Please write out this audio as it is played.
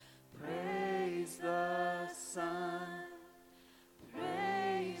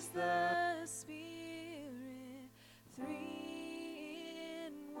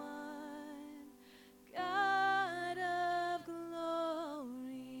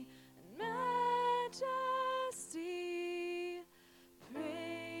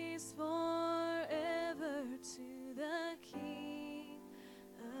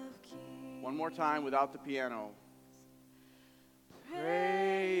One more time without the piano.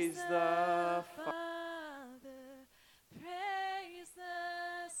 Praise the Father, praise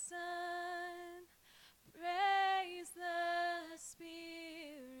the Son, praise the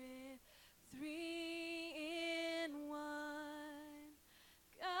Spirit, three in one,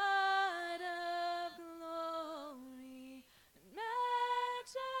 God of glory and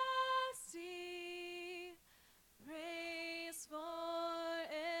majesty, praise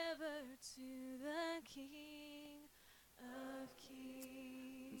forever to the King of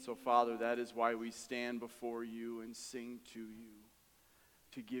Kings. And so, Father, that is why we stand before you and sing to you,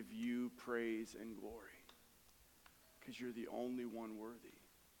 to give you praise and glory, because you're the only one worthy.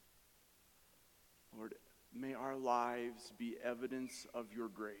 Lord, may our lives be evidence of your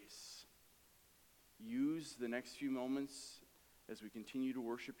grace. Use the next few moments as we continue to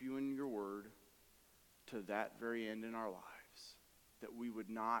worship you in your word to that very end in our lives, that we would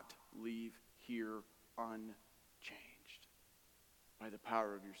not leave here unchanged by the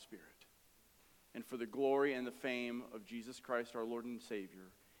power of your Spirit. And for the glory and the fame of Jesus Christ, our Lord and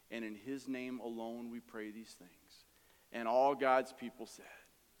Savior, and in his name alone we pray these things. And all God's people said,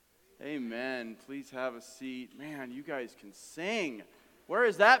 amen. Please have a seat. Man, you guys can sing. Where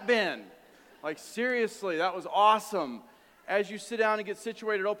has that been? Like, seriously, that was awesome. As you sit down and get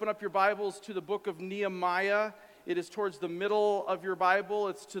situated, open up your Bibles to the book of Nehemiah. It is towards the middle of your Bible.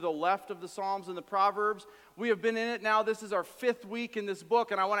 It's to the left of the Psalms and the Proverbs. We have been in it now. This is our 5th week in this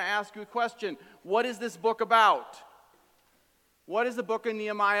book, and I want to ask you a question. What is this book about? What is the book of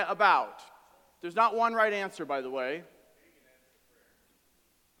Nehemiah about? There's not one right answer, by the way.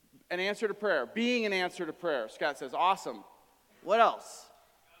 An answer to prayer. Being an answer to prayer. Scott says, awesome. What else?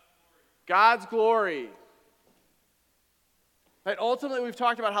 God's glory. Right, ultimately, we've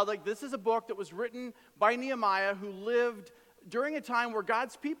talked about how this is a book that was written by Nehemiah, who lived during a time where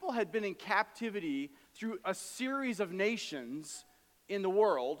God's people had been in captivity through a series of nations in the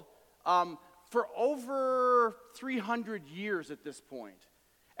world for over 300 years at this point.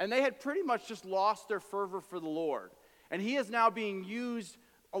 And they had pretty much just lost their fervor for the Lord. And he is now being used,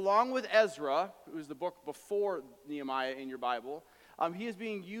 along with Ezra, who is the book before Nehemiah in your Bible, he is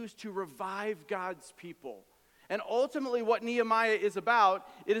being used to revive God's people. And ultimately what Nehemiah is about,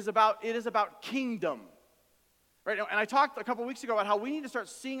 it is about kingdom. Right? And I talked a couple weeks ago about how we need to start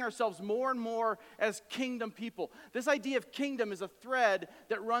seeing ourselves more and more as kingdom people. This idea of kingdom is a thread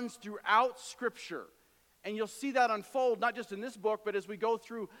that runs throughout Scripture. And you'll see that unfold, not just in this book, but as we go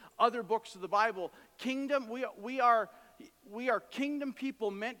through other books of the Bible. Kingdom, we are kingdom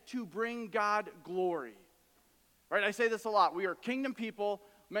people meant to bring God glory. Right? I say this a lot. We are kingdom people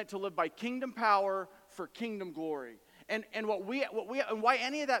meant to live by kingdom power for kingdom glory. And why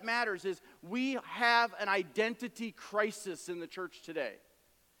any of that matters is we have an identity crisis in the church today.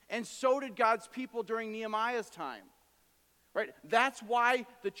 And so did God's people during Nehemiah's time. Right? That's why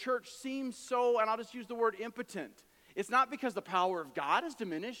the church seems so, and I'll just use the word impotent. It's not because the power of God is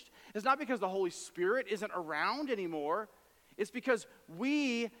diminished. It's not because the Holy Spirit isn't around anymore. It's because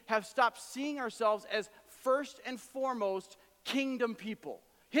we have stopped seeing ourselves as first and foremost kingdom people.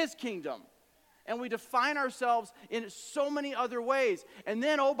 His kingdom. And we define ourselves in so many other ways. And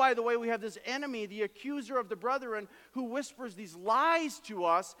then, oh, by the way, we have this enemy, the accuser of the brethren, who whispers these lies to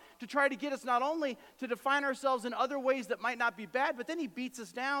us to try to get us not only to define ourselves in other ways that might not be bad, but then he beats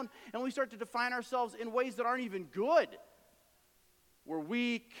us down and we start to define ourselves in ways that aren't even good. We're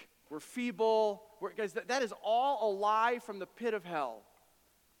weak, we're feeble. Guys, that is all a lie from the pit of hell.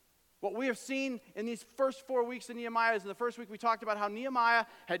 What we have seen in these first 4 weeks of Nehemiah is in the first week we talked about how Nehemiah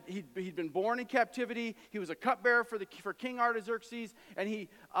he'd been born in captivity. He was a cupbearer for King Artaxerxes, and he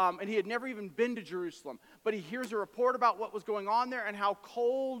had never even been to Jerusalem. But he hears a report about what was going on there and how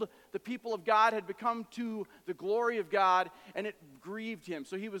cold the people of God had become to the glory of God, and it grieved him.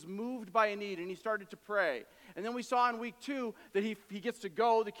 So he was moved by a need, and he started to pray. And then we saw in week 2 that he gets to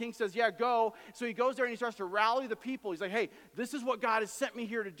go. The king says, yeah, go. So he goes there and he starts to rally the people. He's like, hey, this is what God has sent me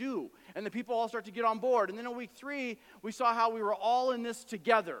here to do. And the people all start to get on board. And then in week 3, we saw how we were all in this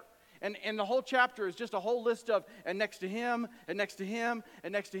together. And the whole chapter is just a whole list of, and next to him, and next to him,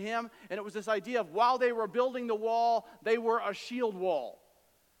 and next to him. And it was this idea of while they were building the wall, they were a shield wall,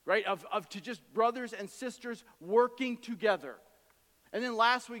 right? Of to just brothers and sisters working together. And then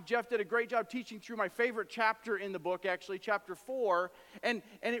last week, Jeff did a great job teaching through my favorite chapter in the book, actually, chapter 4. And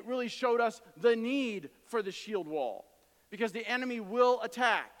it really showed us the need for the shield wall. Because the enemy will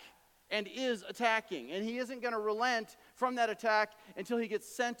attack and is attacking. And he isn't going to relent from that attack until he gets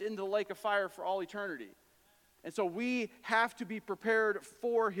sent into the lake of fire for all eternity. And so we have to be prepared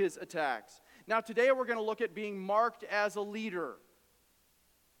for his attacks. Now today we're going to look at being marked as a leader.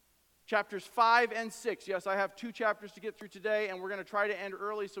 Chapters 5 and 6. Yes, I have 2 chapters to get through today, and we're going to try to end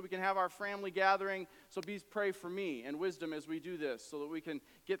early so we can have our family gathering. So please pray for me and wisdom as we do this so that we can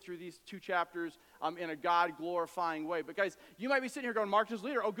get through these 2 chapters in a God-glorifying way. But guys, you might be sitting here going, Mark is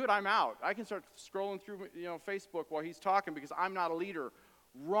leader. Oh, good, I'm out. I can start scrolling through Facebook while he's talking because I'm not a leader.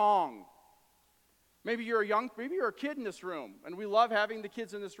 Wrong. Maybe you're a kid in this room, and we love having the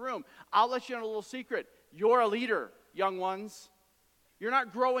kids in this room. I'll let you in a little secret. You're a leader, young ones. You're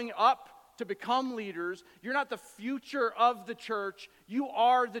not growing up to become leaders. You're not the future of the church. You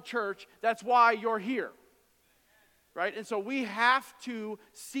are the church. That's why you're here. Right? And so we have to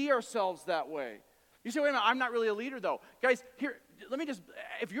see ourselves that way. You say, wait a minute, I'm not really a leader though. Guys, here,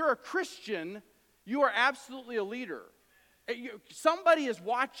 if you're a Christian, you are absolutely a leader. Somebody is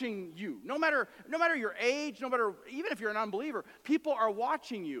watching you. No matter your age, even if you're an unbeliever, people are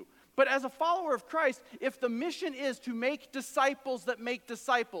watching you. But as a follower of Christ, if the mission is to make disciples that make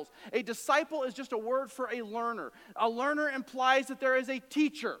disciples, a disciple is just a word for a learner. A learner implies that there is a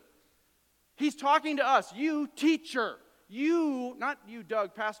teacher. He's talking to us, you teacher. You, not you,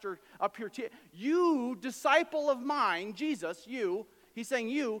 Doug, pastor up here. You, disciple of mine, Jesus, you. He's saying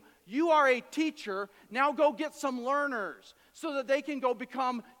you are a teacher. Now go get some learners so that they can go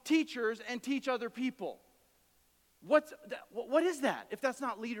become teachers and teach other people. What is that if that's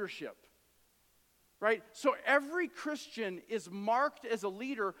not leadership? Right? So every Christian is marked as a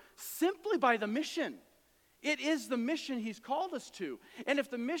leader simply by the mission. It is the mission he's called us to. And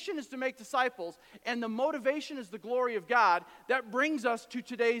if the mission is to make disciples and the motivation is the glory of God, that brings us to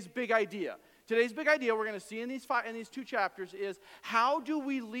today's big idea. Today's big idea we're going to see in these 2 chapters is how do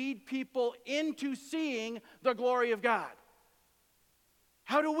we lead people into seeing the glory of God?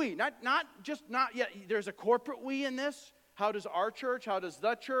 How do we? Not yet. There's a corporate we in this. How does our church? How does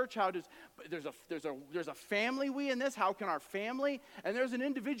the church? There's a family we in this. How can our family? And there's an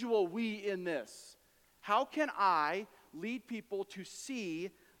individual we in this. How can I lead people to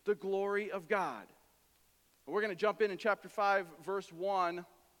see the glory of God? We're going to jump in chapter 5, verse 1.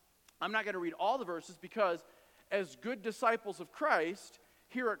 I'm not going to read all the verses because as good disciples of Christ,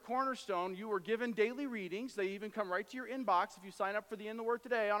 here at Cornerstone, you were given daily readings. They even come right to your inbox if you sign up for the In the Word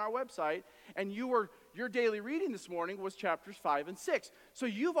Today on our website. And your daily reading this morning was chapters 5 and 6. So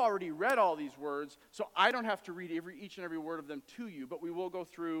you've already read all these words, so I don't have to read each and every word of them to you. But we will go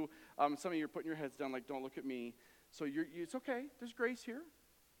through, some of you are putting your heads down like, don't look at me. So it's okay. There's grace here.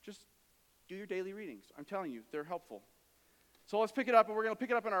 Just do your daily readings. I'm telling you, they're helpful. So let's pick it up, and we're going to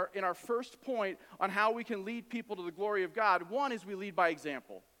pick it up in our first point on how we can lead people to the glory of God. One is we lead by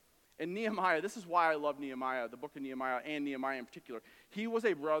example. And Nehemiah, this is why I love Nehemiah, the book of Nehemiah, and Nehemiah in particular. He was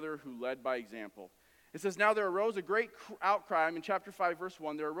a brother who led by example. It says, now there arose a great outcry, I'm in chapter 5, verse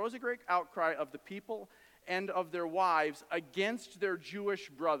 1, there arose a great outcry of the people and of their wives against their Jewish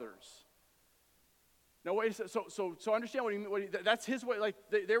brothers. Now, wait a second. So understand what he means. That's his way. Like,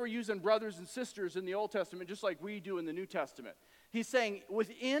 they were using brothers and sisters in the Old Testament just like we do in the New Testament. He's saying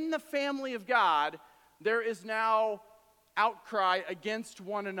within the family of God, there is now outcry against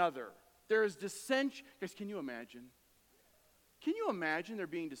one another. There is dissension. Guys, can you imagine? Can you imagine there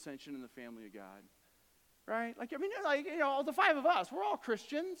being dissension in the family of God? Right? The 5 of us, we're all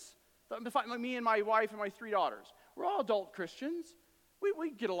Christians. Me and my wife and my 3 daughters. We're all adult Christians.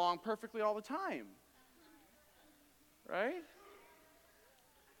 We get along perfectly all the time. Right?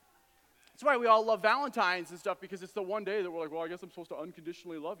 That's why we all love Valentine's and stuff, because it's the one day that we're like, well, I guess I'm supposed to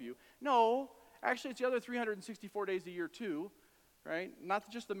unconditionally love you. No, actually, it's the other 364 days a year too, right?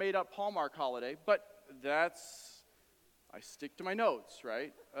 Not just the made-up Hallmark holiday, but I stick to my notes,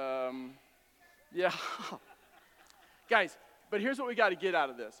 right? Yeah. Guys, but here's what we got to get out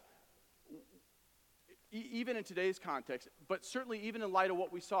of this. Even in today's context, but certainly even in light of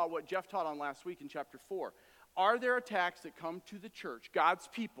what Jeff taught on last week in chapter 4, are there attacks that come to the church, God's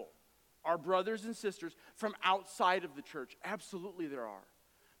people, our brothers and sisters, from outside of the church? Absolutely there are.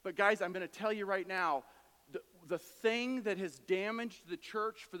 But guys, I'm going to tell you right now, the thing that has damaged the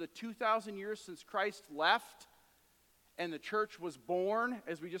church for the 2,000 years since Christ left and the church was born,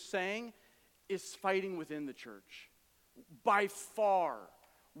 as we just sang, is fighting within the church. By far.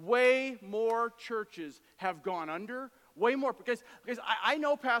 Way more churches have gone under. Way more, because I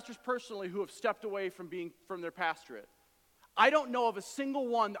know pastors personally who have stepped away from their pastorate. I don't know of a single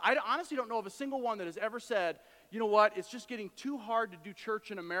one, I honestly don't know of a single one that has ever said, you know what, it's just getting too hard to do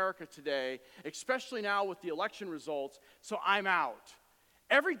church in America today, especially now with the election results, so I'm out.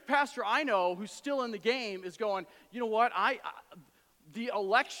 Every pastor I know who's still in the game is going, you know what, the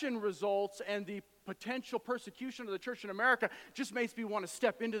election results and the potential persecution of the church in America just makes me want to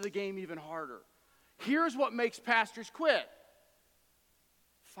step into the game even harder. Here's what makes pastors quit.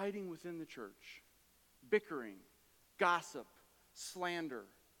 fighting within the church, bickering, gossip, slander.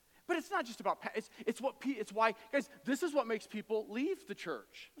 But it's not just about, it's why, guys, this is what makes people leave the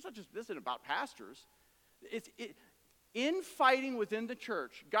church. It's not just, this isn't about pastors. In fighting within the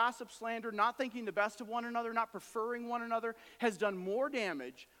church, gossip, slander, not thinking the best of one another, not preferring one another, has done more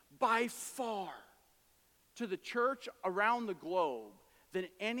damage by far to the church around the globe than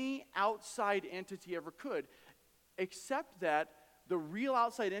any outside entity ever could, except that the real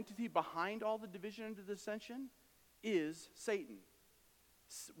outside entity behind all the division and the dissension is Satan.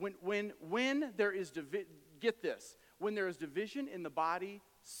 When there is get this, when there is division in the body,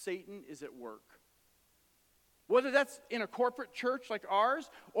 Satan is at work. Whether that's in a corporate church like ours,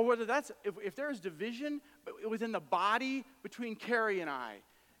 or whether that's, if there is division within the body between Carrie and I,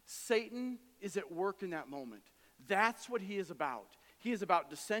 Satan is at work in that moment. That's what he is about. He is about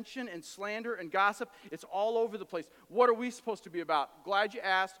dissension and slander and gossip. It's all over the place. What are we supposed to be about? Glad you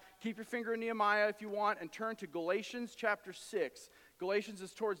asked. Keep your finger in Nehemiah if you want, and turn to Galatians chapter 6. Galatians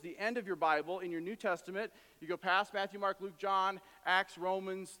is towards the end of your Bible in your New Testament. You go past Matthew, Mark, Luke, John, Acts,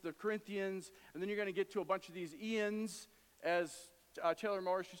 Romans, the Corinthians, and then you're going to get to a bunch of these Ians, as Taylor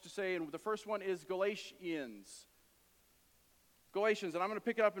Morris used to say, and the first one is Galatians. Galatians, and I'm going to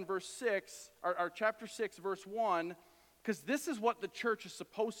pick it up in verse 6, or chapter 6, verse 1, because this is what the church is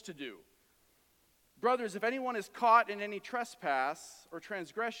supposed to do. Brothers, if anyone is caught in any trespass or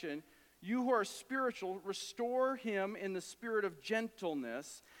transgression, you who are spiritual, restore him in the spirit of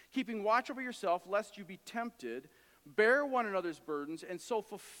gentleness, keeping watch over yourself, lest you be tempted. Bear one another's burdens, and so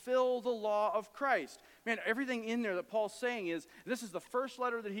fulfill the law of Christ. Man, everything in there that Paul's saying is, this is the first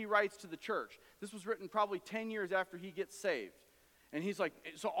letter that he writes to the church. This was written probably 10 years after he gets saved. And he's like,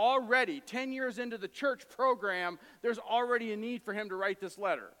 so already, 10 years into the church program, there's already a need for him to write this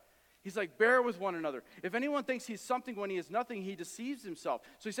letter. He's like, bear with one another. If anyone thinks he's something when he is nothing, he deceives himself.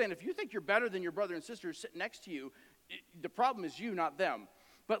 So he's saying, if you think you're better than your brother and sister who's sitting next to you, the problem is you, not them.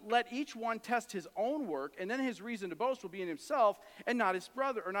 But let each one test his own work, and then his reason to boast will be in himself and not his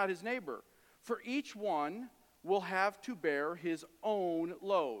brother or not his neighbor. For each one will have to bear his own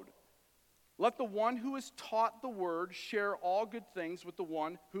load. Let the one who is taught the word share all good things with the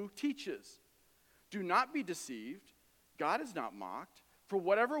one who teaches. Do not be deceived. God is not mocked. For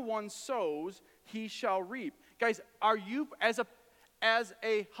whatever one sows, he shall reap. Guys, are you, as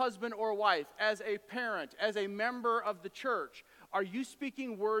a husband or wife, as a parent, as a member of the church, are you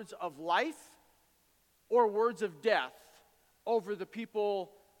speaking words of life or words of death over the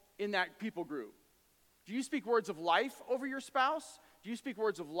people in that people group? Do you speak words of life over your spouse? Do you speak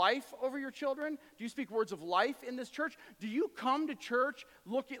words of life over your children? Do you speak words of life in this church? Do you come to church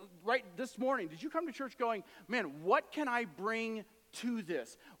right this morning? Did you come to church going, man, what can I bring to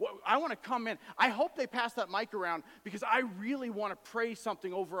this? Well, I want to come in. I hope they pass that mic around because I really want to pray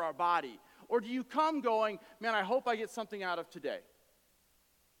something over our body. Or do you come going, man, I hope I get something out of today?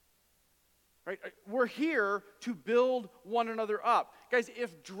 Right? We're here to build one another up. Guys,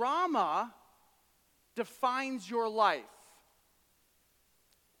 if drama defines your life,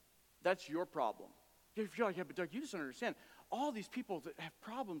 that's your problem. If you're like, yeah, but Doug, you just don't understand. All these people that have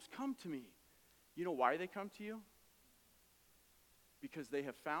problems come to me. You know why they come to you? Because they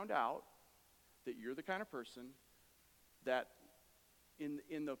have found out that you're the kind of person that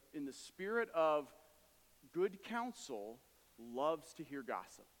in the spirit of good counsel loves to hear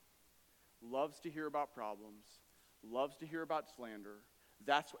gossip, loves to hear about problems, loves to hear about slander.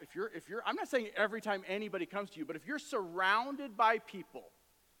 That's if you're I'm not saying every time anybody comes to you, but if you're surrounded by people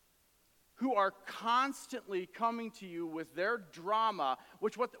who are constantly coming to you with their drama,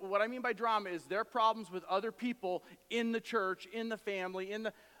 which what I mean by drama is their problems with other people in the church, in the family,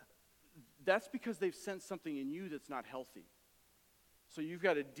 that's because they've sensed something in you that's not healthy. So you've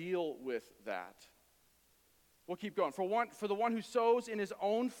got to deal with that. We'll keep going. For the one who sows in his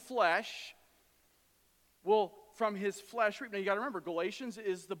own flesh will from his flesh reap. Now you got to remember, Galatians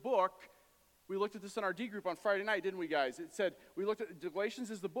is the book. We looked at this in our D group on Friday night, didn't we, guys? It said, we looked at Galatians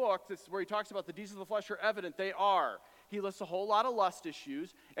is the book that's where he talks about the deeds of the flesh are evident. They are. He lists a whole lot of lust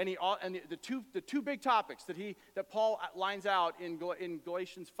issues, and the two big topics that Paul lines out in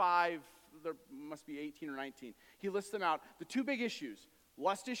Galatians 5, there must be 18 or 19. He lists them out. The two big issues,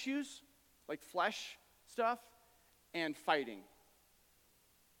 lust issues, like flesh stuff, and fighting.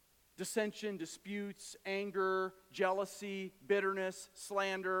 Dissension, disputes, anger, jealousy, bitterness,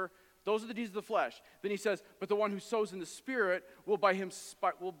 slander. Those are the deeds of the flesh. Then he says, but the one who sows in the Spirit will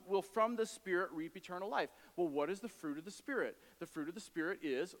from the Spirit reap eternal life. Well, what is the fruit of the Spirit? The fruit of the Spirit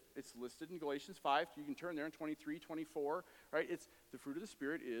is, it's listed in Galatians 5. You can turn there in 23, 24, right? The fruit of the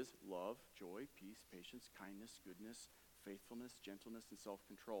Spirit is love, joy, peace, patience, kindness, goodness, faithfulness, gentleness, and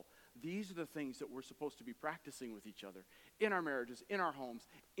self-control. These are the things that we're supposed to be practicing with each other in our marriages, in our homes,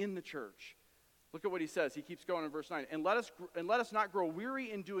 in the church. Look at what he says. He keeps going in verse 9. And let us not grow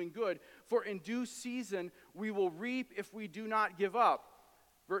weary in doing good, for in due season we will reap if we do not give up.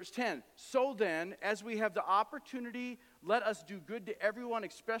 Verse 10, so then, as we have the opportunity, let us do good to everyone,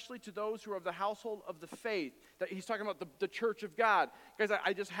 especially to those who are of the household of the faith. That he's talking about the church of God. Guys,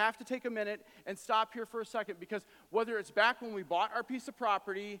 I just have to take a minute and stop here for a second, because whether it's back when we bought our piece of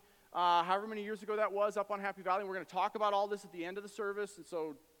property, however many years ago that was, up on Happy Valley, and we're going to talk about all this at the end of the service, and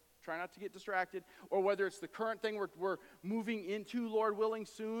so try not to get distracted, or whether it's the current thing we're moving into, Lord willing,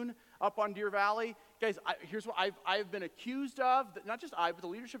 soon up on Deer Valley. Guys, here's what I've been accused of, not just I, but the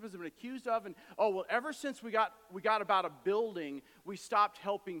leadership has been accused of, and ever since we got about a building, we stopped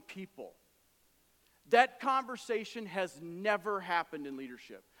helping people. That conversation has never happened in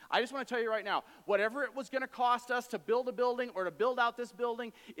leadership. I just want to tell you right now, whatever it was going to cost us to build a building or to build out this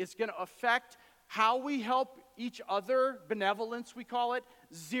building, it's going to affect how we help each other, benevolence we call it,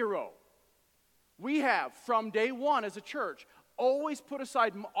 zero. We have, from day one as a church, always put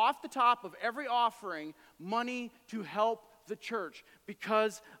aside, off the top of every offering, money to help the church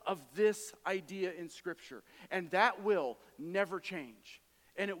because of this idea in Scripture. And that will never change,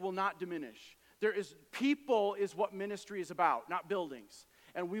 and it will not diminish. People is what ministry is about, not buildings.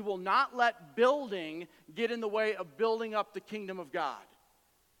 And we will not let building get in the way of building up the kingdom of God.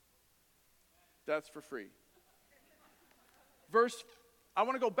 That's for free. I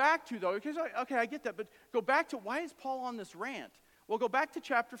want to go back to, though, because, I get that, but go back to, why is Paul on this rant? Well, go back to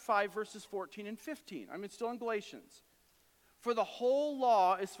chapter 5, verses 14 and 15. Still in Galatians. For the whole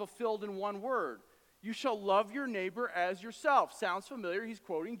law is fulfilled in one word. You shall love your neighbor as yourself. Sounds familiar. He's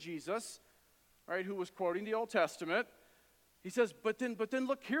quoting Jesus, right, who was quoting the Old Testament. He says, but then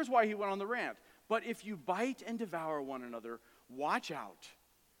look, here's why he went on the rant. But if you bite and devour one another, watch out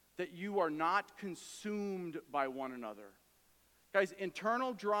that you are not consumed by one another. Guys,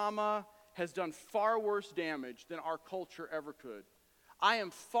 internal drama has done far worse damage than our culture ever could. I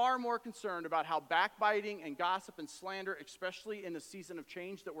am far more concerned about how backbiting and gossip and slander, especially in the season of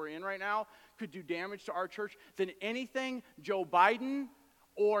change that we're in right now, could do damage to our church than anything Joe Biden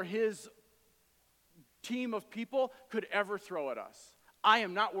or his team of people could ever throw at us. I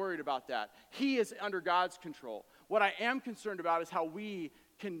am not worried about that. He is under God's control. What I am concerned about is how we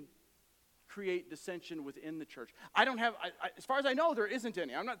can create dissension within the church. As far as I know, there isn't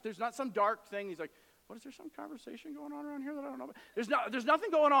any. There's not some dark thing. He's like, what, is there some conversation going on around here that I don't know about? There's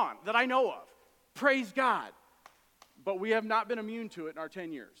nothing going on that I know of. Praise God. But we have not been immune to it in our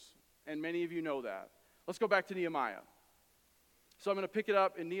 10 years. And many of you know that. Let's go back to Nehemiah. So I'm going to pick it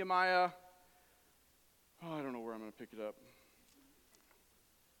up in Nehemiah. I don't know where I'm going to pick it up.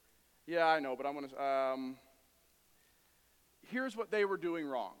 Yeah, I know, but I'm going to... here's what they were doing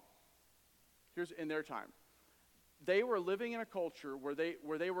wrong. Here's in their time. They were living in a culture where they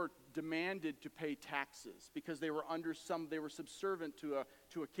were demanded to pay taxes because they were subservient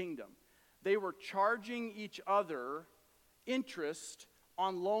to a kingdom. They were charging each other interest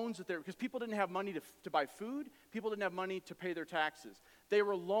on loans because people didn't have money to buy food, people didn't have money to pay their taxes. They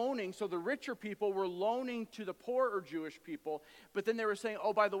were loaning, so the richer people were loaning to the poorer Jewish people, but then they were saying,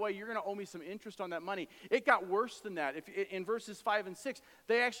 oh, by the way, you're going to owe me some interest on that money. It got worse than that. In verses 5 and 6,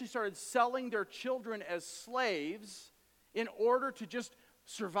 they actually started selling their children as slaves in order to just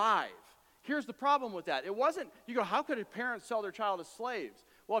survive. Here's the problem with that. It wasn't, you go, how could a parent sell their child as slaves?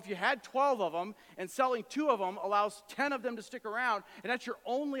 Well, if you had 12 of them and selling 2 of them allows 10 of them to stick around, and that's your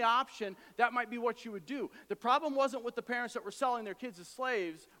only option, that might be what you would do. The problem wasn't with the parents that were selling their kids as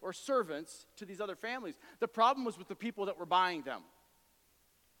slaves or servants to these other families. The problem was with the people that were buying them.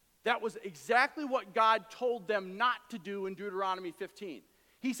 That was exactly what God told them not to do in Deuteronomy 15.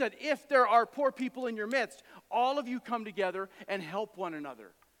 He said, if there are poor people in your midst, all of you come together and help one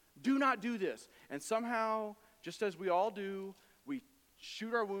another. Do not do this. And somehow, just as we all do, we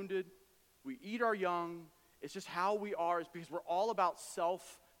shoot our wounded, we eat our young. It's just how we are, is because we're all about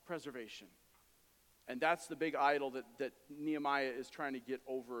self-preservation. And that's the big idol that Nehemiah is trying to get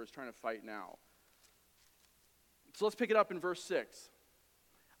over, is trying to fight now. So let's pick it up in verse 6.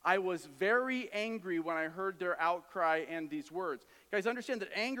 I was very angry when I heard their outcry and these words. Guys, understand that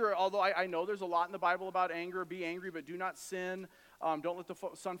anger, although I know there's a lot in the Bible about anger, be angry but do not sin. Don't let the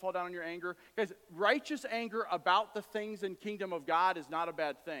sun fall down on your anger. Guys, righteous anger about the things in kingdom of God is not a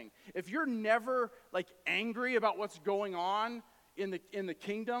bad thing. If you're never angry about what's going on in the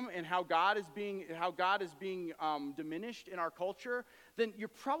kingdom and how God is being diminished in our culture, then you're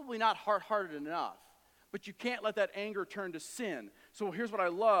probably not hard-hearted enough. But you can't let that anger turn to sin. So here's what I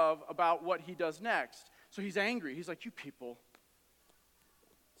love about what he does next. So he's angry. He's like, you people,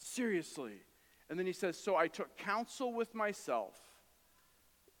 seriously. And then he says, so I took counsel with myself.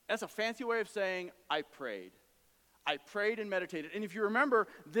 That's a fancy way of saying I prayed. I prayed and meditated. And if you remember,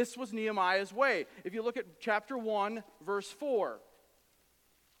 this was Nehemiah's way. If you look at chapter 1, verse 4,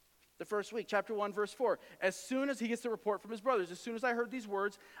 the first week, chapter 1, verse 4, as soon as he gets the report from his brothers, as soon as I heard these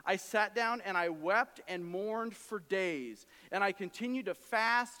words, I sat down and I wept and mourned for days. And I continued to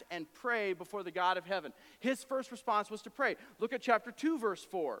fast and pray before the God of heaven. His first response was to pray. Look at chapter 2, verse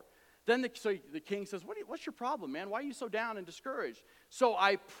 4. Then the king says, what's your problem, man? Why are you so down and discouraged? So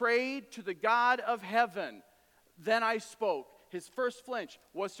I prayed to the God of heaven. Then I spoke. His first flinch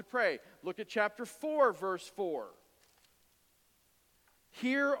was to pray. Look at chapter 4, verse 4.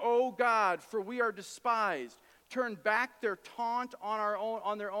 Hear, O God, for we are despised. Turn back their taunt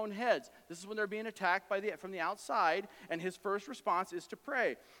on their own heads. This is when they're being attacked from the outside, and his first response is to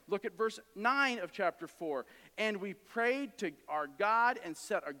pray. Look at verse 9 of chapter 4. And we prayed to our God and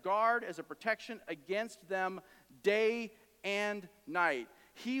set a guard as a protection against them day and night.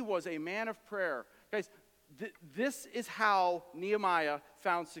 He was a man of prayer. Guys, this is how Nehemiah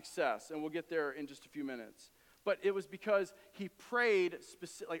found success, and we'll get there in just a few minutes. But it was because he prayed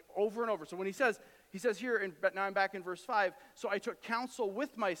over and over. So when he says here, now I'm back in verse 5, so I took counsel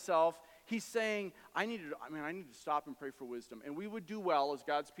with myself, he's saying, I need to stop and pray for wisdom. And we would do well as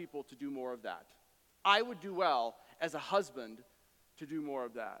God's people to do more of that. I would do well as a husband to do more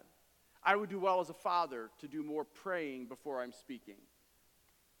of that. I would do well as a father to do more praying before I'm speaking.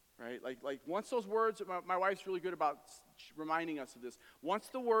 Right? Like once those words, my wife's really good about reminding us of this. Once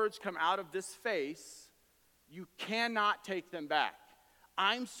the words come out of this face, you cannot take them back.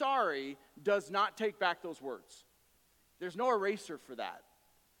 I'm sorry does not take back those words. There's no eraser for that.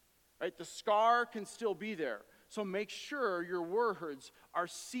 Right? The scar can still be there. So make sure your words are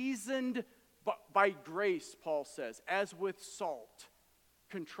seasoned by grace, Paul says, as with salt,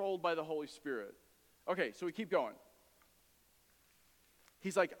 controlled by the Holy Spirit. Okay, so we keep going.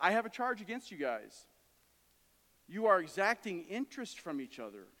 He's like, I have a charge against you guys. You are exacting interest from each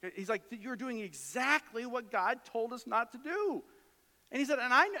other. He's like, you're doing exactly what God told us not to do. And he said,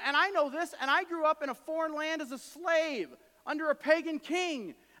 and I know this, and I grew up in a foreign land as a slave under a pagan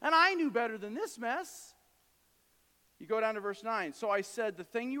king, and I knew better than this mess. You go down to verse 9. So I said, the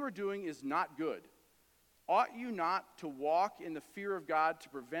thing you are doing is not good. Ought you not to walk in the fear of God to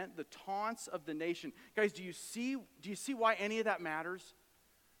prevent the taunts of the nation? Guys, do you see why any of that matters?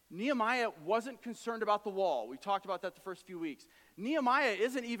 Nehemiah wasn't concerned about the wall. We talked about that the first few weeks. Nehemiah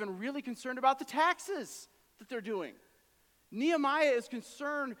isn't even really concerned about the taxes that they're doing. Nehemiah is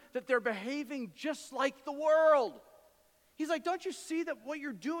concerned that they're behaving just like the world. He's like, don't you see that what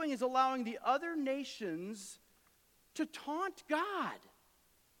you're doing is allowing the other nations to taunt God?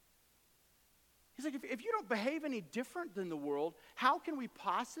 He's like, if you don't behave any different than the world, how can we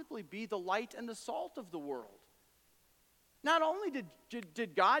possibly be the light and the salt of the world? Not only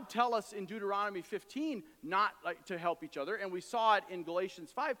did God tell us in Deuteronomy 15 not to help each other, and we saw it in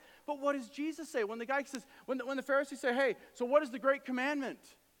Galatians 5, but what does Jesus say? When the guy says, when the Pharisees say, hey, so what is the great commandment?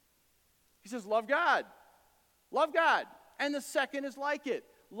 He says, love God. Love God. And the second is like it.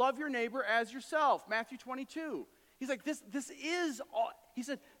 Love your neighbor as yourself. Matthew 22. He's like, this is all. He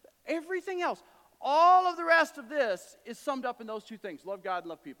said, everything else, all of the rest of this is summed up in those two things. Love God and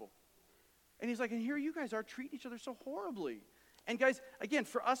love people. And he's like, and here you guys are treating each other so horribly. And guys, again,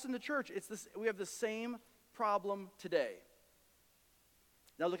 for us in the church, we have the same problem today.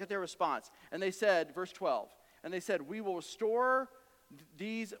 Now look at their response. And they said, verse 12, and they said, we will restore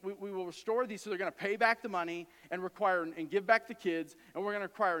these, we will restore these, so they're going to pay back the money and give back the kids, and we're going to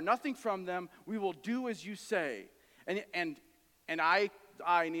require nothing from them. We will do as you say. And I,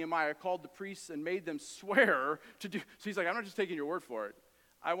 Nehemiah, called the priests and made them swear to do. So he's like, I'm not just taking your word for it.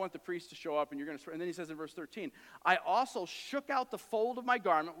 I want the priest to show up, and you're going to swear. And then he says in verse 13, I also shook out the fold of my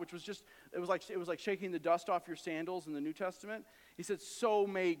garment, which was it was like shaking the dust off your sandals in the New Testament. He said, so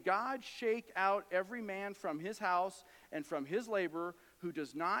may God shake out every man from his house and from his labor who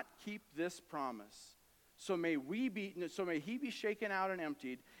does not keep this promise. So may he be shaken out and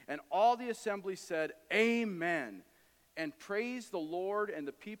emptied. And all the assembly said, Amen, and praised the Lord, and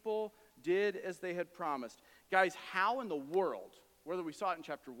the people did as they had promised. Guys, how in the world, whether we saw it in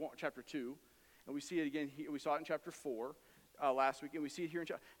chapter 2, and we see it again here, we saw it in chapter 4 last week, and we see it here in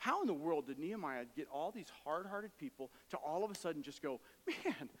chapter, how in the world did Nehemiah get all these hard-hearted people to all of a sudden just go,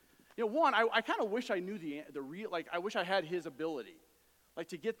 man, one, I kind of wish I knew the real, I wish I had his ability.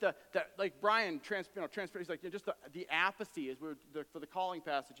 To get like Brian, he's like, just the apathy, for the calling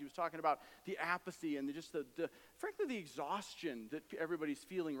passage, he was talking about the apathy and frankly, the exhaustion that everybody's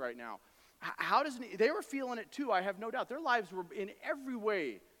feeling right now. How does they were feeling it too, I have no doubt. Their lives were in every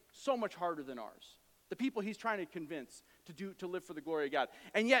way so much harder than ours. The people he's trying to convince to live for the glory of God.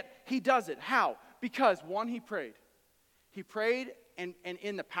 And yet he does it. How? Because one, he prayed. He prayed, and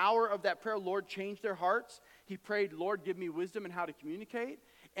in the power of that prayer, Lord changed their hearts. He prayed, Lord, give me wisdom in how to communicate.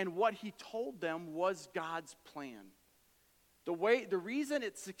 And what he told them was God's plan. The reason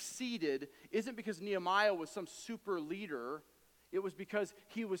it succeeded isn't because Nehemiah was some super leader. It was because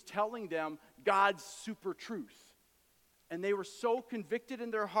he was telling them God's super truth. And they were so convicted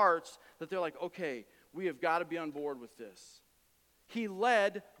in their hearts that they're like, okay, we have got to be on board with this. He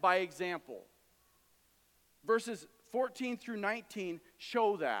led by example. Verses 14 through 19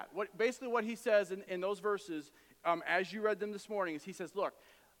 show that. Basically what he says in those verses, as you read them this morning, is he says, look,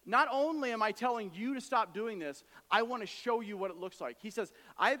 not only am I telling you to stop doing this, I want to show you what it looks like. He says,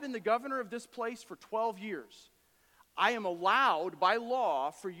 I have been the governor of this place for 12 years. I am allowed by law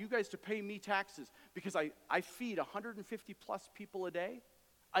for you guys to pay me taxes because I feed 150 plus people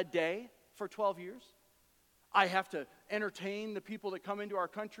a day for 12 years. I have to entertain the people that come into our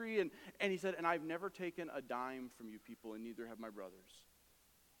country. And he said, and I've never taken a dime from you people, and neither have my brothers.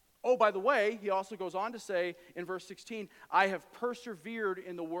 Oh, by the way, he also goes on to say in verse 16, I have persevered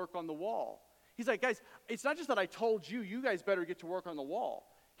in the work on the wall. He's like, guys, it's not just that I told you, you guys better get to work on the wall.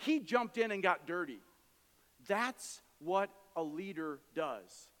 He jumped in and got dirty. That's what a leader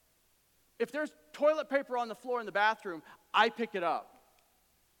does. If there's toilet paper on the floor in the bathroom, I pick it up.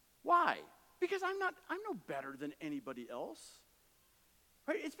 Why? Because I'm no better than anybody else.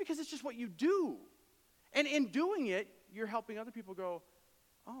 Right? It's because it's just what you do. And in doing it, you're helping other people go,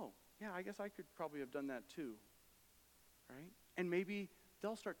 oh, yeah, I guess I could probably have done that too. Right? And maybe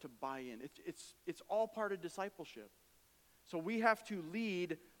they'll start to buy in. It's all part of discipleship. So we have to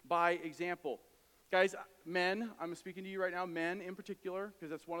lead by example. Guys, men, I'm speaking to you right now, men in particular, because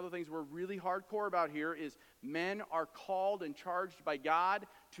that's one of the things we're really hardcore about here is men are called and charged by God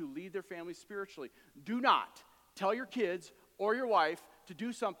to lead their families spiritually. Do not tell your kids or your wife to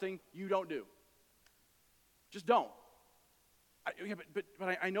do something you don't do. Just don't.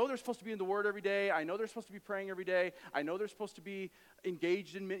 But I know they're supposed to be in the Word every day. I know they're supposed to be praying every day. I know they're supposed to be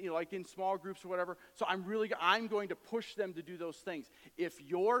engaged in, like in small groups or whatever. So I'm going to push them to do those things. If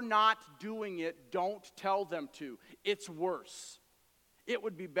you're not doing it, don't tell them to. It's worse. It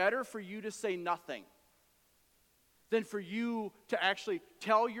would be better for you to say nothing than for you to actually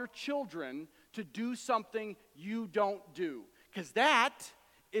tell your children to do something you don't do. Because that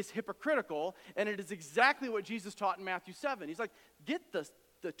is hypocritical, and it is exactly what Jesus taught in Matthew 7. He's like, get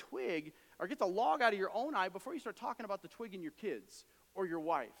the twig, or get the log out of your own eye before you start talking about the twig in your kids or your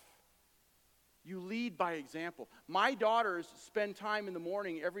wife. You lead by example. My daughters spend time in the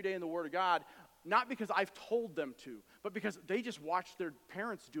morning every day in the Word of God, not because I've told them to, but because they just watched their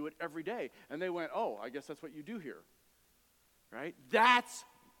parents do it every day, and they went, oh, I guess that's what you do here. Right? That's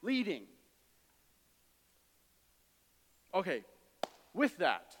leading. Okay. With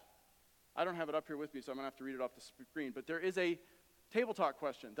that, I don't have it up here with me, so I'm going to have to read it off the screen, but there is a table talk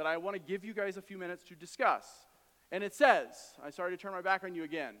question that I want to give you guys a few minutes to discuss. And it says, I'm sorry to turn my back on you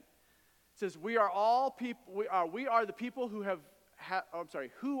again. It says, we are the people who have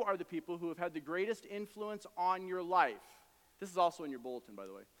who are the people who have had the greatest influence on your life? This is also in your bulletin, by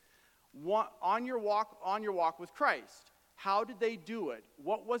the way. On your walk with Christ. How did they do it?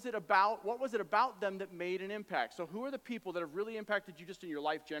 What was it about them that made an impact? So who are the people that have really impacted you just in your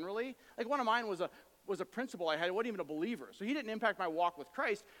life generally? Like one of mine was a principal I had. He wasn't even a believer. So he didn't impact my walk with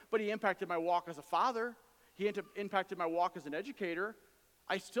Christ, but he impacted my walk as a father. He impacted my walk as an educator.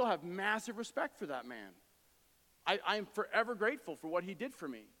 I still have massive respect for that man. I'm forever grateful for what he did for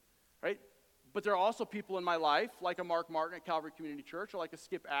me, right? But there are also people in my life, like a Mark Martin at Calvary Community Church, or like a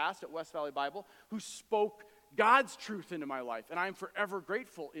Skip Ast at West Valley Bible, who spoke God's truth into my life, and I'm forever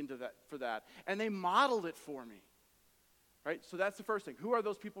grateful for that. And they modeled it for me, right? So that's the first thing. Who are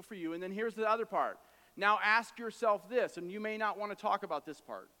those people for you? And then here's the other part. Now ask yourself this, and you may not want to talk about this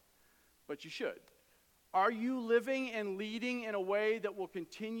part, but you should. Are you living and leading in a way that will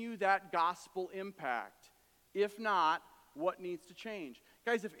continue that gospel impact? If not, what needs to change?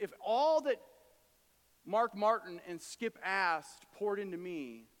 Guys, if all that Mark Martin and Skip Ast poured into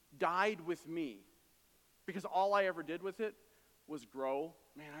me died with me, because all I ever did with it was grow.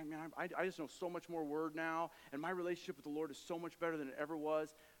 I just know so much more word now, and my relationship with the Lord is so much better than it ever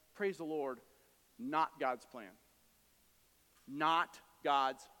was. Praise the Lord. Not God's plan. Not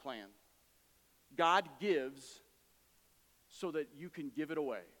God's plan. God gives so that you can give it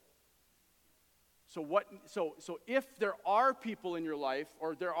away. So if there are people in your life,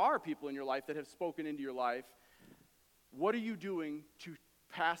 or there are people in your life that have spoken into your life, what are you doing to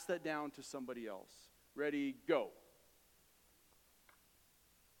pass that down to somebody else. Ready, go.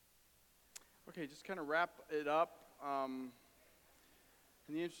 Okay, just kind of wrap it up.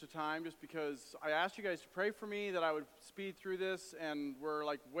 In the interest of time, just because I asked you guys to pray for me that I would speed through this, and we're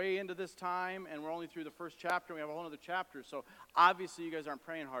like way into this time, and we're only through the first chapter, and we have a whole other chapter, so obviously you guys aren't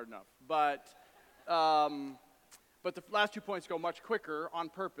praying hard enough. But the last 2 points go much quicker on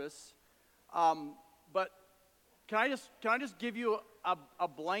purpose. But can I just give you a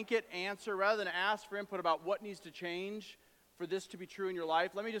blanket answer rather than ask for input about what needs to change for this to be true in your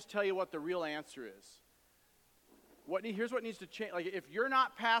life? Let me just tell you what the real answer is. Here's what needs to change. Like, if you're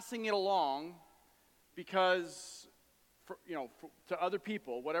not passing it along because, to other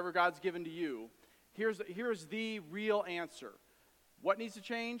people, whatever God's given to you, here's the real answer. What needs to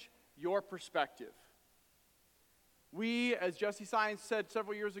change? Your perspective. We, as Jesse Science said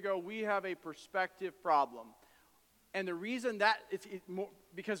several years ago, we have a perspective problem. And the reason that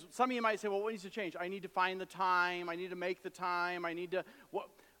because some of you might say, well, what needs to change? I need to find the time. I need to make the time. I need to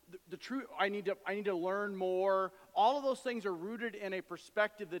the truth. I need to learn more. All of those things are rooted in a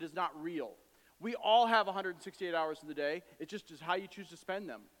perspective that is not real. We all have 168 hours in the day. It just is how you choose to spend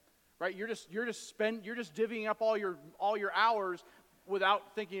them, right? You're just divvying up all your hours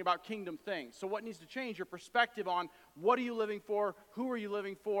without thinking about kingdom things. So what needs to change? Your perspective on what are you living for? Who are you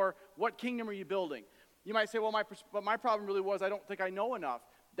living for? What kingdom are you building? You might say, well, my problem really was I don't think I know enough.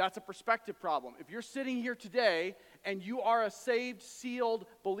 That's a perspective problem. If you're sitting here today and you are a saved, sealed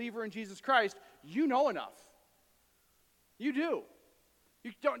believer in Jesus Christ, you know enough. You do.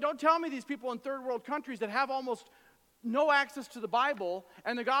 You don't tell me these people in third world countries that have almost no access to the Bible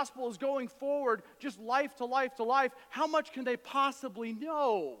and the gospel is going forward just life to life to life. How much can they possibly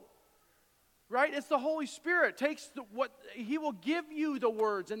know? Right? It's the Holy Spirit. He will give you the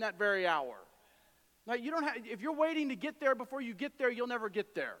words in that very hour. Like, if you're waiting to get there before you get there, you'll never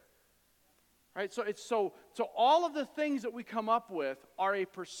get there. Right? So all of the things that we come up with are a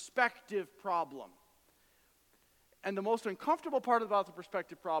perspective problem. And the most uncomfortable part about the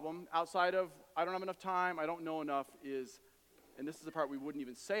perspective problem, outside of I don't have enough time, I don't know enough, is, and this is the part we wouldn't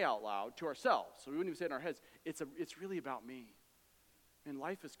even say out loud to ourselves, so we wouldn't even say it in our heads, it's really about me. And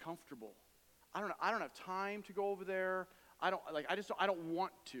life is comfortable. I don't have time to go over there. I don't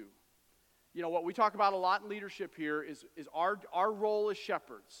want to. You know, what we talk about a lot in leadership here is our role as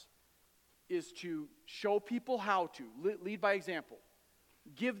shepherds is to show people how to lead by example.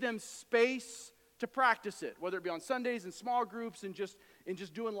 Give them space to practice it, whether it be on Sundays in small groups and just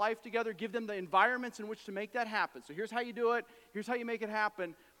doing life together. Give them the environments in which to make that happen. So here's how you do it. Here's how you make it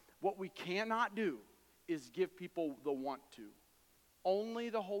happen. What we cannot do is give people the want to. Only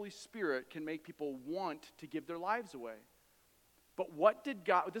the Holy Spirit can make people want to give their lives away. But what did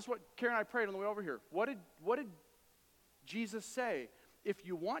God, this is what Karen and I prayed on the way over here. What did Jesus say? If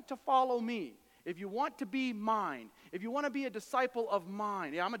you want to follow me, if you want to be mine, if you want to be a disciple of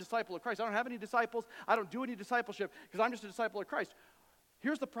mine, I'm a disciple of Christ. I don't have any disciples. I don't do any discipleship because I'm just a disciple of Christ.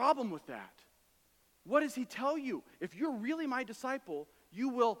 Here's the problem with that. What does he tell you? If you're really my disciple, you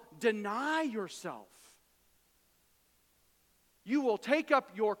will deny yourself. You will take up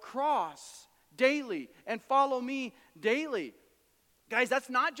your cross daily and follow me daily. Guys, that's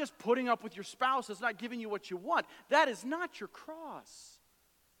not just putting up with your spouse. That's not giving you what you want. That is not your cross.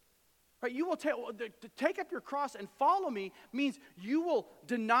 Right? You will take up your cross and follow me means you will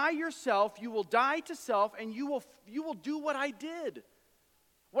deny yourself, you will die to self, and you will do what I did.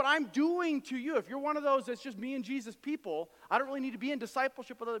 What I'm doing to you. If you're one of those that's just me and Jesus people, I don't really need to be in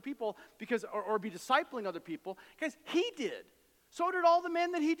discipleship with other people or be discipling other people. Guys, he did. So did all the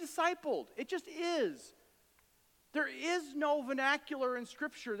men that he discipled. It just is. There is no vernacular in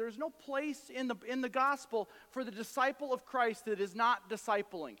Scripture. There's no place in the gospel for the disciple of Christ that is not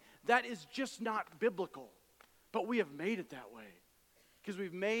discipling. That is just not biblical. But we have made it that way because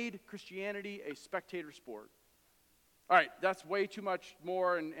we've made Christianity a spectator sport. All right, that's way too much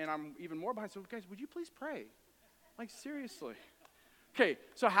more, and I'm even more behind. So guys, would you please pray? Like, seriously. Okay,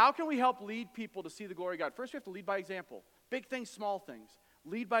 so how can we help lead people to see the glory of God? First, we have to lead by example. Big things, small things.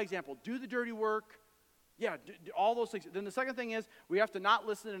 Lead by example. Do the dirty work. Yeah, all those things. Then the second thing is we have to not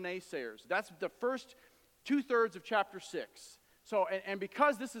listen to naysayers. That's the first 2/3 of chapter 6. So, and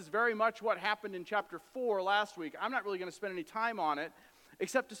because this is very much what happened in chapter 4 last week, I'm not really going to spend any time on it,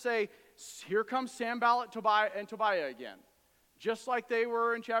 except to say, here comes Sanballat, Tobiah again. Just like they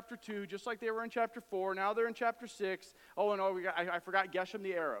were in chapter 2, just like they were in chapper 4, now they're in chapter 6. Oh, and I forgot Geshem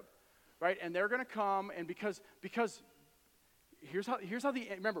the Arab, right? And they're going to come, and because here's how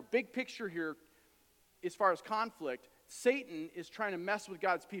remember, big picture here. As far as conflict, Satan is trying to mess with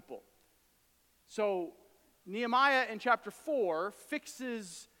God's people. So Nehemiah in chapter 4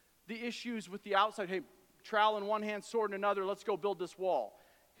 fixes the issues with the outside. Hey, trowel in one hand, sword in another, let's go build this wall.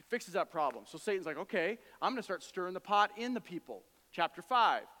 He fixes that problem. So Satan's like, okay, I'm going to start stirring the pot in the people. Chapter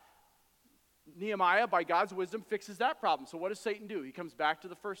 5. Nehemiah, by God's wisdom, fixes that problem. So what does Satan do? He comes back to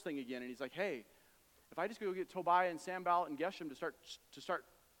the first thing again, and he's like, hey, if I just go get Tobiah and Sanballat and Geshem to start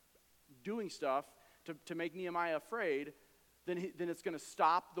doing stuff to make Nehemiah afraid, then it's going to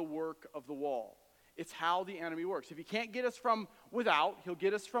stop the work of the wall. It's how the enemy works. If he can't get us from without, he'll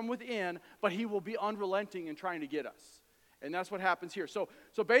get us from within, but he will be unrelenting in trying to get us. And that's what happens here. So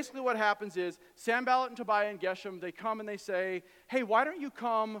basically what happens is Sanballat and Tobiah and Geshem, they come and they say, hey, why don't you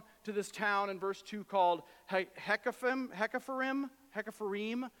come to this town in verse 2 called Hekapharim?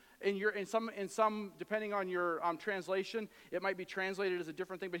 In some, depending on your translation, it might be translated as a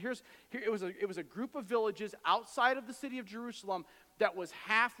different thing. But it was a group of villages outside of the city of Jerusalem that was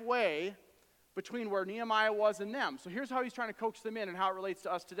halfway between where Nehemiah was and them. So here's how he's trying to coax them in and how it relates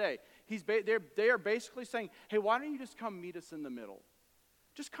to us today. They are basically saying, hey, why don't you just come meet us in the middle?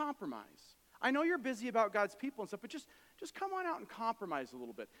 Just compromise. I know you're busy about God's people and stuff, but just come on out and compromise a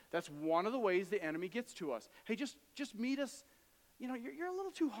little bit. That's one of the ways the enemy gets to us. Hey, just meet us. You know, you're a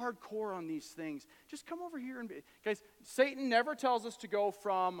little too hardcore on these things. Just come over here and be. Guys, Satan never tells us to go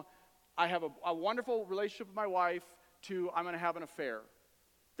from, I have a wonderful relationship with my wife, to I'm going to have an affair.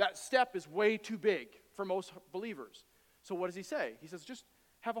 That step is way too big for most believers. So what does he say? He says, just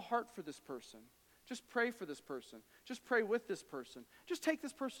have a heart for this person. Just pray for this person. Just pray with this person. Just take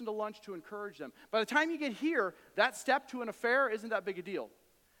this person to lunch to encourage them. By the time you get here, that step to an affair isn't that big a deal.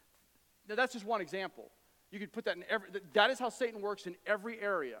 Now, that's just one example. You could put that in that is how Satan works in every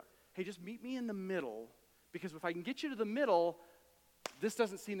area. Hey, just meet me in the middle, because if I can get you to the middle, this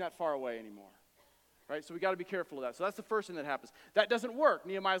doesn't seem that far away anymore. Right? So we got to be careful of that. So that's the first thing that happens. That doesn't work.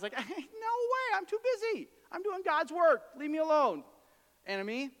 Nehemiah's like, hey, no way, I'm too busy. I'm doing God's work. Leave me alone,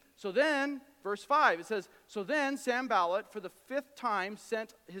 enemy. So then, verse 5, it says, so then Sanballat for the 5th time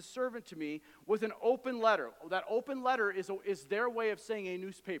sent his servant to me with an open letter. That open letter is their way of saying a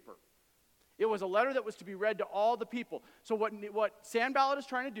newspaper. It was a letter that was to be read to all the people. So what Sanballat is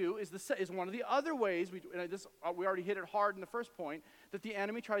trying to do is one of the other ways, we already hit it hard in the first point, that the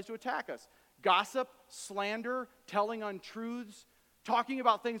enemy tries to attack us. Gossip, slander, telling untruths, talking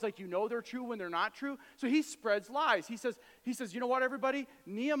about things like you know they're true when they're not true. So he spreads lies. He says, you know what, everybody?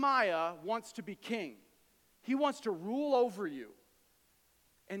 Nehemiah wants to be king. He wants to rule over you.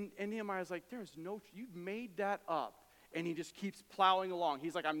 And Nehemiah's like, you've made that up. And he just keeps plowing along.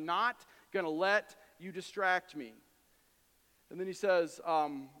 He's like, I'm not going to let you distract me. And then he says,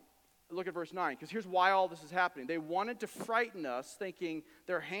 look at verse 9, because here's why all this is happening. They wanted to frighten us, thinking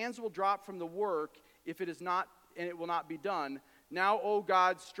their hands will drop from the work if it is not, and it will not be done. Now, O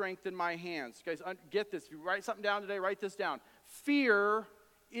God, strengthen my hands. Guys, get this. If you write something down today, write this down. Fear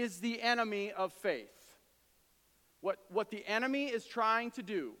is the enemy of faith. What the enemy is trying to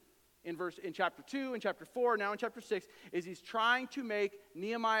do in chapter 2, in chapter 4, now in chapter 6, is he's trying to make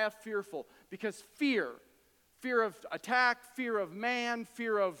Nehemiah fearful. Because fear of attack, fear of man,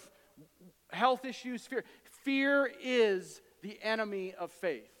 fear of health issues, fear is the enemy of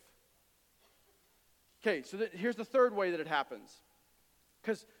faith. Okay, so here's the third way that it happens.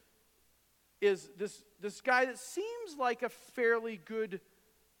 Because is this guy that seems like a fairly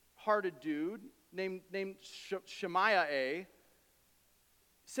good-hearted dude named Shemaiah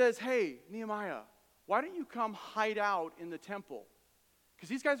says, hey, Nehemiah, why don't you come hide out in the temple? Because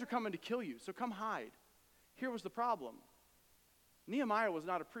these guys are coming to kill you, so come hide. Here was the problem. Nehemiah was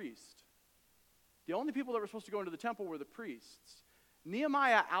not a priest. The only people that were supposed to go into the temple were the priests.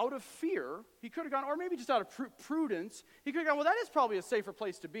 Nehemiah, out of fear, he could have gone, or maybe just out of prudence, he could have gone, well, that is probably a safer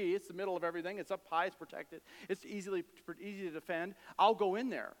place to be. It's the middle of everything. It's up high. It's protected. It's easy to defend. I'll go in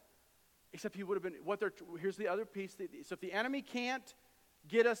there. Except he would have been, here's the other piece. So if the enemy can't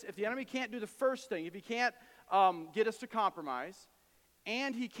get us, if the enemy can't do the first thing, if he can't get us to compromise,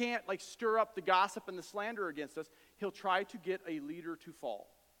 and he can't stir up the gossip and the slander against us, he'll try to get a leader to fall.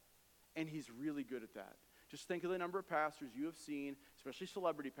 And he's really good at that. Just think of the number of pastors you have seen, especially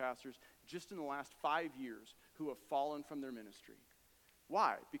celebrity pastors, just in the last 5 years who have fallen from their ministry.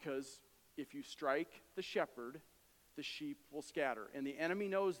 Why? Because if you strike the shepherd, the sheep will scatter. And the enemy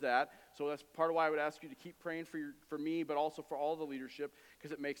knows that, so that's part of why I would ask you to keep praying for me, but also for all the leadership,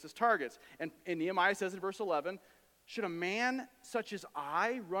 because it makes us targets. And Nehemiah says in verse 11, should a man such as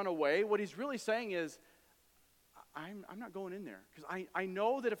I run away? What he's really saying is, I'm not going in there. Because I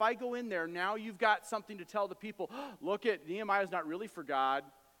know that if I go in there, now you've got something to tell the people. Look at, Nehemiah's not really for God.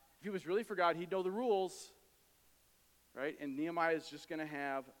 If he was really for God, he'd know the rules. Right? And Nehemiah is just going to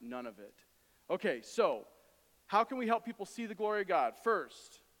have none of it. Okay, so How can we help people see the glory of God?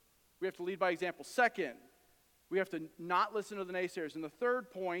 First, we have to lead by example. Second, we have to not listen to the naysayers. And the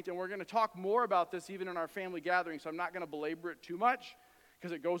third point, and we're going to talk more about this even in our family gathering, so I'm not going to belabor it too much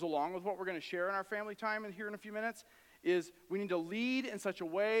because it goes along with what we're going to share in our family time here in a few minutes, is we need to lead in such a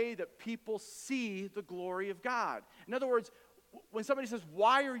way that people see the glory of God. In other words, when somebody says,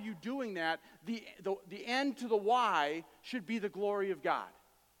 why are you doing that? The end to the why should be the glory of God.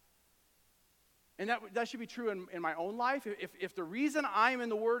 And that should be true in my own life. If the reason I'm in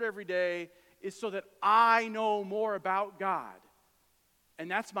the Word every day is so that I know more about God,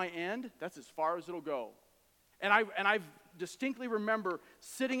 and that's my end, that's as far as it'll go. And I've distinctly remember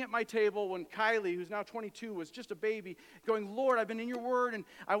sitting at my table when Kylie, who's now 22, was just a baby, going, Lord, I've been in your Word, and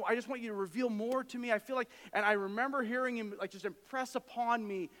I just want you to reveal more to me. I feel like, and I remember hearing him like just impress upon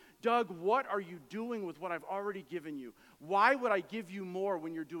me, Doug, what are you doing with what I've already given you? Why would I give you more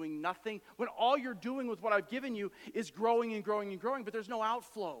when you're doing nothing? When all you're doing with what I've given you is growing and growing and growing, but there's no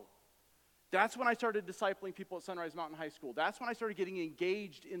outflow. That's when I started discipling people at Sunrise Mountain High School. That's when I started getting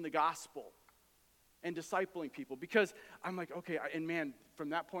engaged in the gospel and discipling people, because I'm like, okay, and man,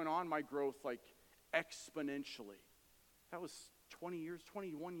 from that point on, my growth like exponentially. That was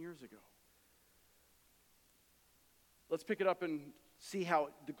 21 years ago. Let's pick it up and see how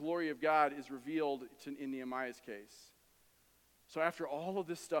the glory of God is revealed in Nehemiah's case. So after all of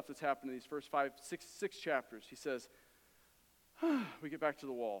this stuff that's happened in these first six chapters, he says, we get back to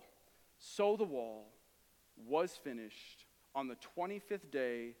the wall. So the wall was finished on the 25th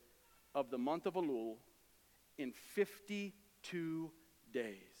day of the month of Elul in 52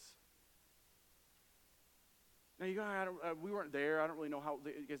 days. Now you go, we weren't there. I don't really know how,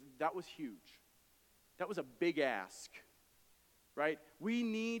 because that was huge. That was a big ask, right? We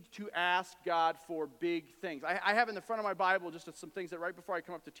need to ask God for big things. I have in the front of my Bible just some things that right before I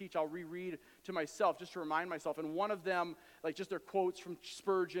come up to teach, I'll reread to myself just to remind myself. And one of them, like just their quotes from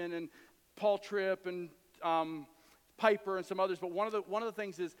Spurgeon and Paul Tripp and Piper and some others, but one of the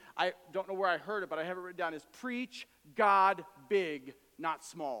things is, I don't know where I heard it, but I have it written down, is preach God big, not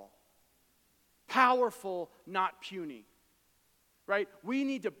small. Powerful, not puny. Right? We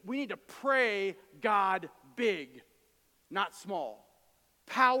need to pray God big, not small.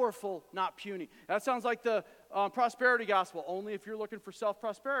 Powerful, not puny. That sounds like the prosperity gospel, only if you're looking for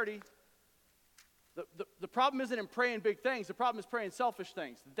self-prosperity. The problem isn't in praying big things. The problem is praying selfish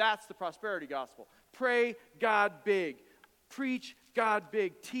things. That's the prosperity gospel. Pray God big. Preach God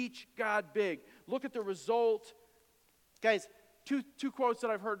big. Teach God big. Look at the result. Guys, two quotes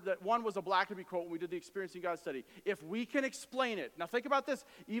that I've heard. That one was a Blackaby quote when we did the Experiencing God study. If we can explain it. Now think about this.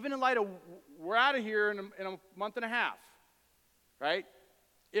 Even in light of, we're out of here in a month and a half. Right?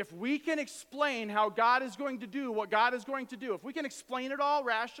 If we can explain how God is going to do what God is going to do, if we can explain it all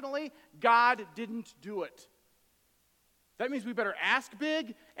rationally, God didn't do it. That means we better ask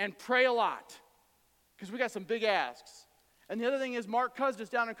big and pray a lot, because we got some big asks. And the other thing is, Mark Custis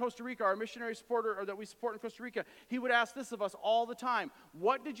down in Costa Rica, our missionary supporter, or that we support in Costa Rica, he would ask this of us all the time.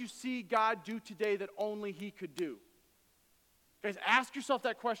 What did you see God do today that only he could do? Guys, ask yourself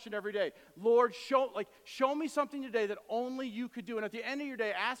that question every day. Lord, show me something today that only you could do. And at the end of your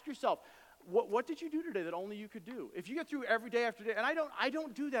day, ask yourself, what did you do today that only you could do? If you get through every day after day, and I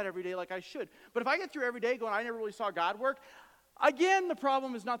don't do that every day like I should, but if I get through every day going, I never really saw God work, again, the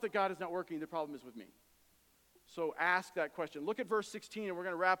problem is not that God is not working, the problem is with me. So ask that question. Look at verse 16, and we're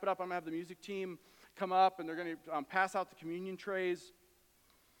going to wrap it up. I'm going to have the music team come up, and they're going to pass out the communion trays.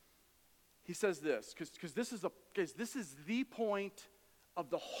 He says this, because this is the point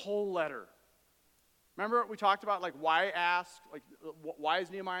of the whole letter. Remember we talked about why ask, why is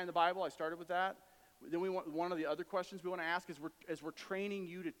Nehemiah in the Bible? I started with that. Then one of the other questions we want to ask is, as we're training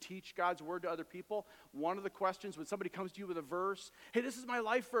you to teach God's word to other people, one of the questions when somebody comes to you with a verse, hey, this is my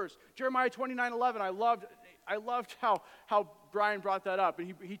life verse, Jeremiah 29:11. I loved how Brian brought that up,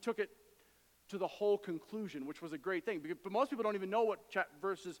 and he took it to the whole conclusion, which was a great thing. But most people don't even know what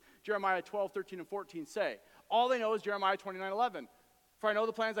verses Jeremiah 12, 13, and 14 say. All they know is Jeremiah 29:11. For I know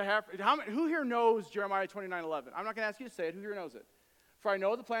the plans I have. Who here knows Jeremiah 29:11? I'm not going to ask you to say it. Who here knows it? For I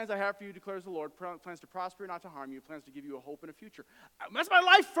know the plans I have for you, declares the Lord, plans to prosper, not to harm you, plans to give you a hope and a future. That's my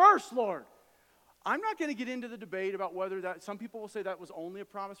life first, Lord. I'm not going to get into the debate about whether that, some people will say that was only a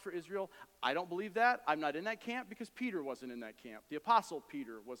promise for Israel. I don't believe that. I'm not in that camp because Peter wasn't in that camp. The apostle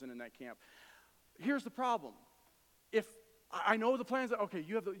Peter wasn't in that camp. Here's the problem. If I know the plans, okay,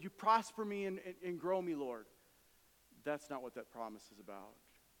 you prosper me and grow me, Lord. That's not what that promise is about.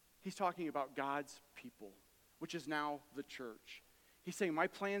 He's talking about God's people, which is now the church. He's saying, my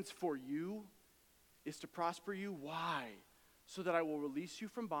plans for you is to prosper you. Why? So that I will release you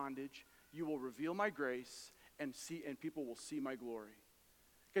from bondage, you will reveal my grace, and people will see my glory.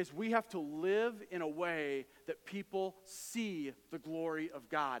 Guys, we have to live in a way that people see the glory of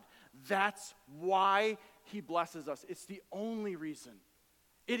God. That's why he blesses us. It's the only reason.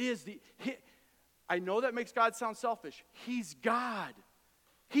 I know that makes God sound selfish. He's God.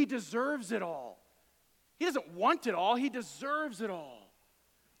 He deserves it all. He doesn't want it all. He deserves it all.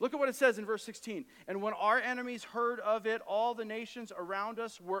 Look at what it says in verse 16. And when our enemies heard of it, all the nations around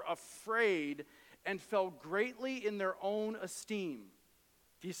us were afraid and fell greatly in their own esteem.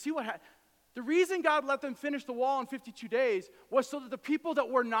 Do you see what happened? The reason God let them finish the wall in 52 days was so that the people that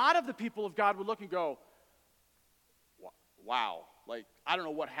were not of the people of God would look and go, wow, like, I don't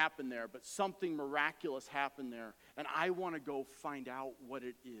know what happened there, but something miraculous happened there, and I want to go find out what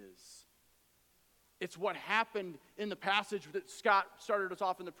it is. It's what happened in the passage that Scott started us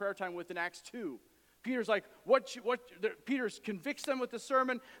off in the prayer time with in Acts 2. Peter's like, Peter convicts them with the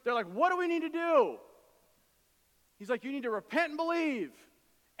sermon. They're like, what do we need to do? He's like, you need to repent and believe.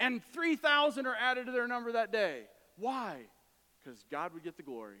 And 3,000 are added to their number that day. Why? Because God would get the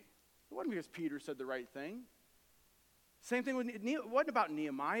glory. It wasn't because Peter said the right thing. Same thing with, it wasn't about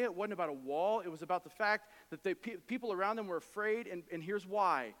Nehemiah. It wasn't about a wall. It was about the fact that people around them were afraid, and here's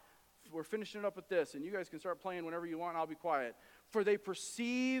why. We're finishing it up with this, and you guys can start playing whenever you want, and I'll be quiet. For they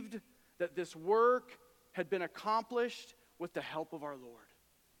perceived that this work had been accomplished with the help of our Lord.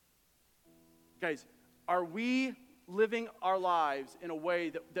 Guys, are we living our lives in a way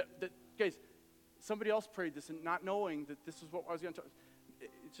that guys, somebody else prayed this and not knowing that this is what I was going to talk.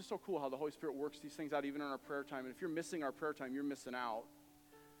 It's just so cool how the Holy Spirit works these things out even in our prayer time. And if you're missing our prayer time, you're missing out.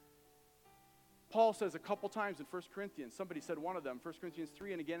 Paul says a couple times in 1 Corinthians, somebody said one of them, 1 Corinthians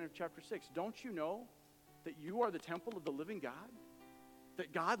 3 and again in chapter 6, don't you know that you are the temple of the living God?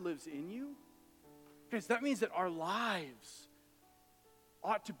 That God lives in you? Guys, that means that our lives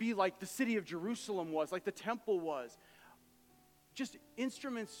ought to be like the city of Jerusalem was, like the temple was. Just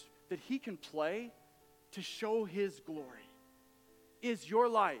instruments that he can play to show his glory. Is your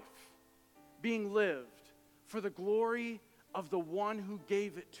life being lived for the glory of the one who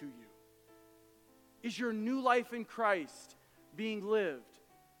gave it to you? Is your new life in Christ being lived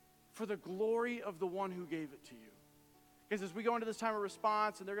for the glory of the one who gave it to you? Because as we go into this time of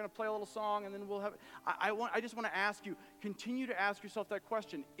response, and they're going to play a little song, and then we'll have, I just want to ask you, continue to ask yourself that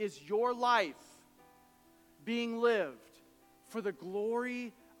question. Is your life being lived for the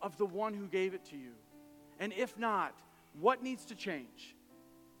glory of the one who gave it to you? And if not, what needs to change?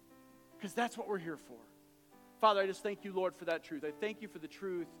 Because that's what we're here for. Father, I just thank you, Lord, for that truth. I thank you for the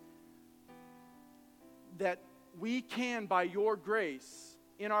truth that we can, by your grace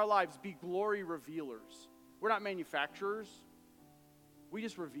in our lives, be glory revealers. We're not manufacturers. We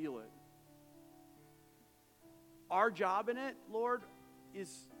just reveal it. Our job in it, Lord,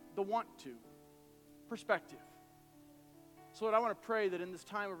 is the want to, perspective. So Lord, I want to pray that in this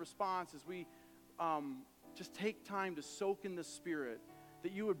time of response, as we just take time to soak in the Spirit,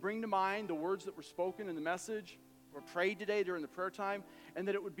 that you would bring to mind the words that were spoken in the message or prayed today during the prayer time, and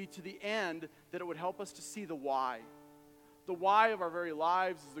that it would be to the end that it would help us to see the why. The why of our very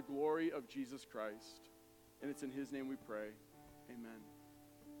lives is the glory of Jesus Christ. And it's in his name we pray. Amen.